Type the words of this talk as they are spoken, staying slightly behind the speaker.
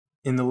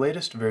In the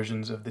latest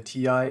versions of the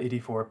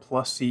TI-84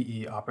 plus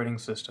CE operating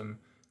system,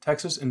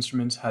 Texas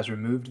Instruments has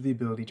removed the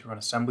ability to run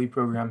assembly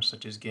programs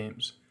such as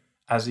games.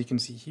 As you can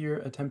see here,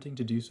 attempting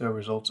to do so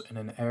results in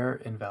an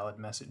error invalid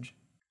message.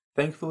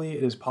 Thankfully,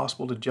 it is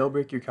possible to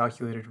jailbreak your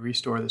calculator to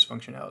restore this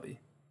functionality.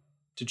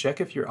 To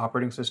check if your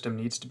operating system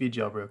needs to be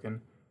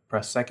jailbroken,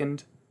 press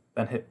second,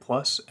 then hit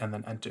plus and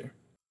then enter.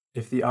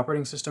 If the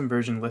operating system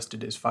version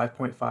listed is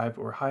 5.5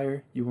 or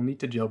higher, you will need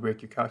to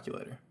jailbreak your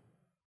calculator.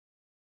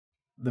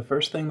 The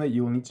first thing that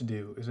you will need to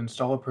do is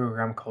install a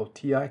program called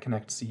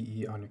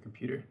TI-CE on your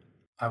computer.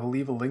 I will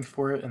leave a link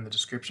for it in the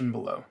description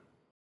below.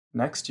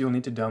 Next, you'll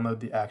need to download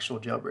the actual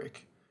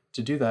jailbreak.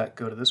 To do that,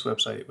 go to this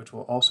website, which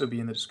will also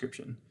be in the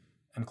description,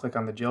 and click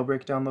on the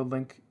Jailbreak download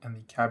link and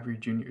the Cabri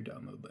Junior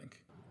download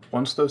link.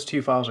 Once those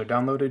two files are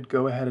downloaded,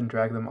 go ahead and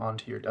drag them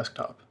onto your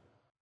desktop.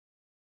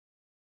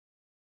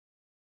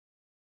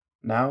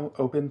 Now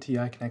open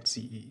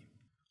TI-CE.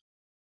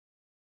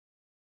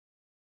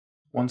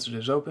 Once it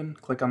is open,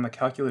 click on the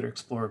Calculator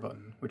Explorer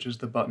button, which is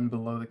the button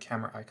below the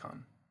camera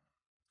icon.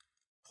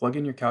 Plug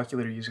in your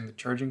calculator using the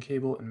charging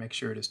cable and make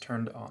sure it is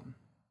turned on.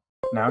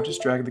 Now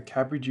just drag the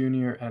Cabri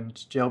Junior and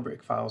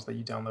Jailbreak files that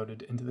you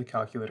downloaded into the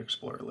Calculator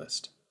Explorer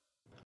list.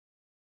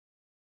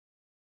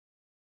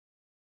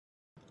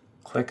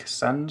 Click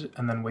Send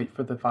and then wait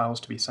for the files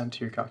to be sent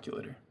to your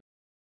calculator.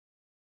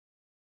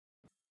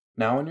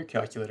 Now on your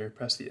calculator,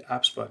 press the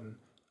Apps button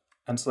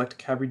and select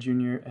Cabri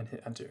Junior and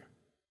hit Enter.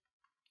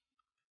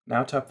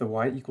 Now tap the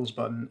Y equals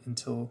button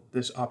until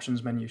this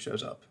options menu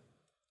shows up.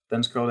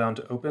 Then scroll down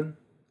to Open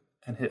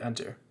and hit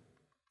Enter.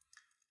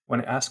 When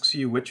it asks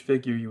you which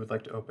figure you would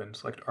like to open,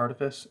 select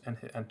arTIfiCE and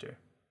hit Enter.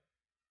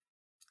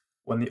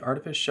 When the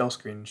arTIfiCE shell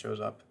screen shows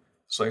up,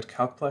 select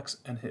Calcplex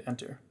and hit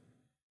Enter.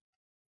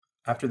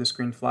 After the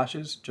screen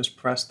flashes, just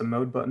press the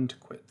Mode button to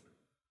quit.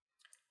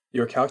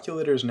 Your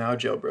calculator is now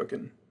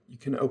jailbroken. You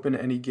can open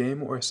any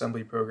game or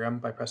assembly program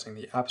by pressing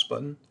the Apps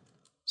button,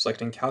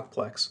 selecting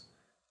Calcplex,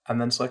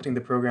 and then selecting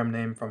the program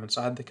name from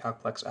inside the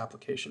Calcplex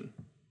application.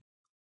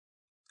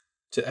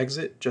 To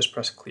exit, just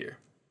press Clear.